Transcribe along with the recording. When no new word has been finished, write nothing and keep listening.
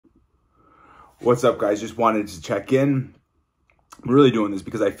What's up, guys? Just wanted to check in. I'm really doing this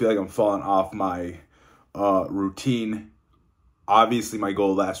because I feel like I'm falling off my routine. Obviously, my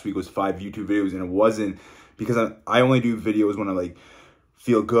goal last week was 5 YouTube videos, and it wasn't because I only do videos when I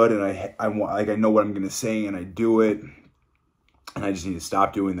feel good and I know what I'm gonna say and I do it, and I just need to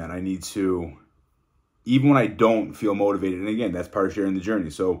stop doing that. I need to, even when I don't feel motivated, and again, that's part of sharing the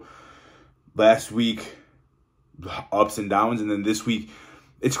journey. So last week, ups and downs, and then this week,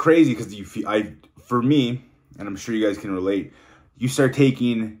 it's crazy because for me, and I'm sure you guys can relate, you start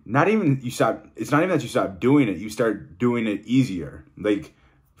taking, it's not even that you stop doing it, you start doing it easier. Like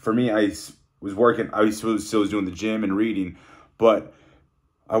for me, I still was doing the gym and reading, but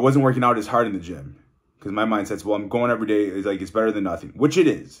I wasn't working out as hard in the gym because my mindset's, well, I'm going every day, it's better than nothing, which it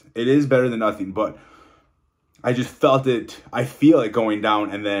is. It is better than nothing, but I just felt it, I feel it going down,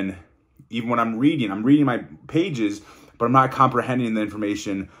 and then even when I'm reading my pages, but I'm not comprehending the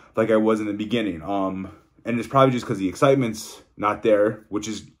information like I was in the beginning. And it's probably just because the excitement's not there, which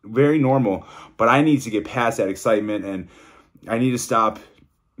is very normal. But I need to get past that excitement, and I need to stop,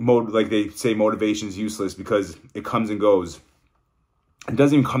 like they say, motivation's useless because it comes and goes. It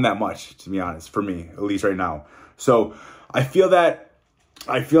doesn't even come that much, to be honest, for me, at least right now. So I feel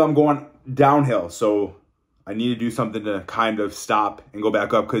I'm going downhill. So I need to do something to kind of stop and go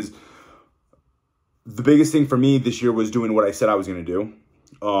back up, because the biggest thing for me this year was doing what I said I was going to do.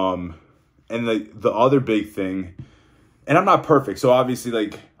 And the other big thing, and I'm not perfect, so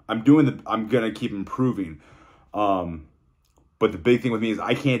obviously I'm going to keep improving. But the big thing with me is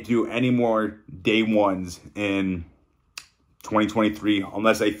I can't do any more day ones in 2023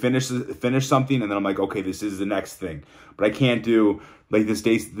 unless I finish something and then I'm like, okay, this is the next thing. But I can't do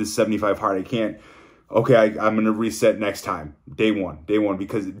this 75 hard. I can't, okay, I'm going to reset next time, day one,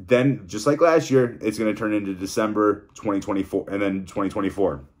 because then, just like last year, it's going to turn into December 2024 and then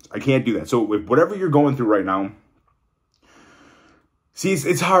 2024. I can't do that. So with whatever you're going through right now, see,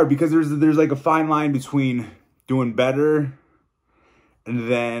 it's hard because there's a fine line between doing better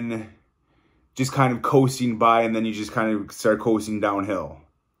and then just kind of coasting by, and then you just kind of start coasting downhill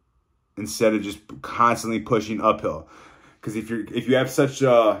instead of just constantly pushing uphill. Because if you have such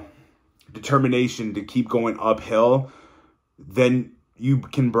a determination to keep going uphill, then you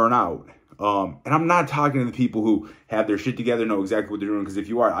can burn out. And I'm not talking to the people who have their shit together, know exactly what they're doing, because if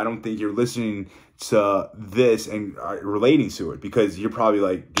you are, I don't think you're listening to this and relating to it, because you're probably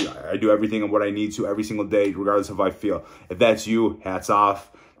like, dude, I do everything and what I need to every single day, regardless of how I feel. If that's you, hats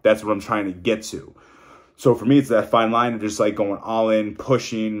off. That's what I'm trying to get to. So for me, it's that fine line of just going all in,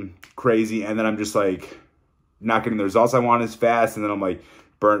 pushing crazy, and then I'm just not getting the results I want as fast, and then I'm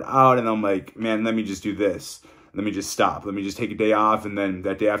burnt out, and I'm like, man, let me just do this. Let me just stop. Let me just take a day off, and then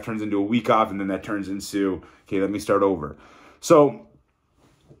that day off turns into a week off, and then that turns into, okay, let me start over. So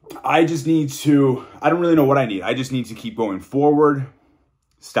I just need to, I don't really know what I need. I just need to keep going forward,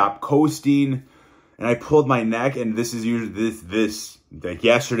 stop coasting. And I pulled my neck, and this is usually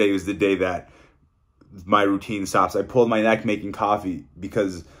yesterday was the day that my routine stops. I pulled my neck making coffee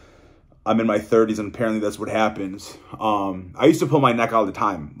because I'm in my 30s, and apparently that's what happens. I used to pull my neck all the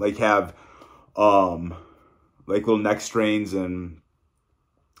time, have little neck strains and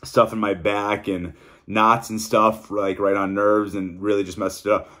stuff in my back and knots and stuff right on nerves, and really just messed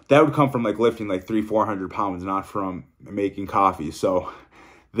it up. That would come from lifting 300-400 pounds, not from making coffee. So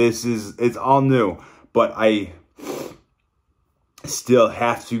it's all new, but I still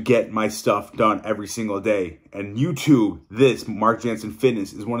have to get my stuff done every single day. And YouTube, Mark Jansen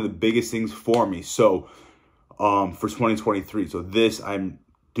Fitness, is one of the biggest things for me. So for 2023, so this I'm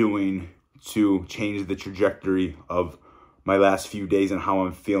doing to change the trajectory of my last few days and how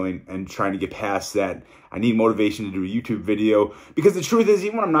I'm feeling, and trying to get past that. I need motivation to do a YouTube video, because the truth is,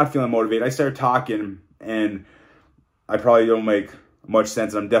 even when I'm not feeling motivated, I start talking and I probably don't make much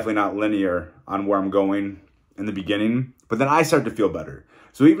sense, and I'm definitely not linear on where I'm going in the beginning, but then I start to feel better.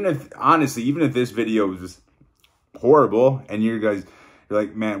 So even if this video is horrible and you're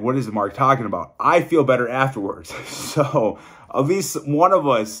like, man, what is Mark talking about? I feel better afterwards. So at least one of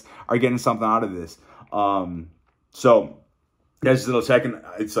us are getting something out of this. So that's just a little check-in.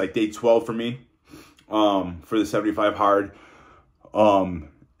 It's day 12 for me, for the 75 hard. And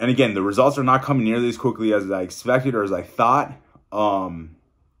again, the results are not coming nearly as quickly as I expected or as I thought.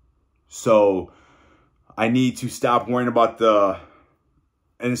 So I need to stop worrying about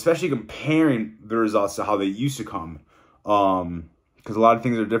and especially comparing the results to how they used to come. Because a lot of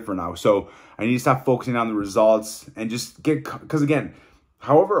things are different now. So I need to stop focusing on the results and just because again,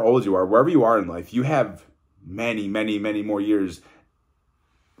 however old you are, wherever you are in life, you have many, many, many more years.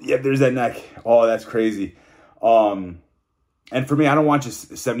 Yeah, there's that neck. Oh, that's crazy. And for me, I don't want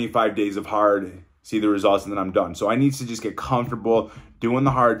just 75 days of hard, see the results, and then I'm done. So I need to just get comfortable doing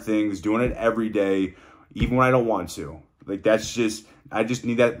the hard things, doing it every day, even when I don't want to. Like, that's just, I just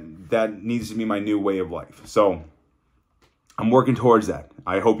need that needs to be my new way of life. So I'm working towards that.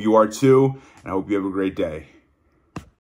 I hope you are too, and I hope you have a great day.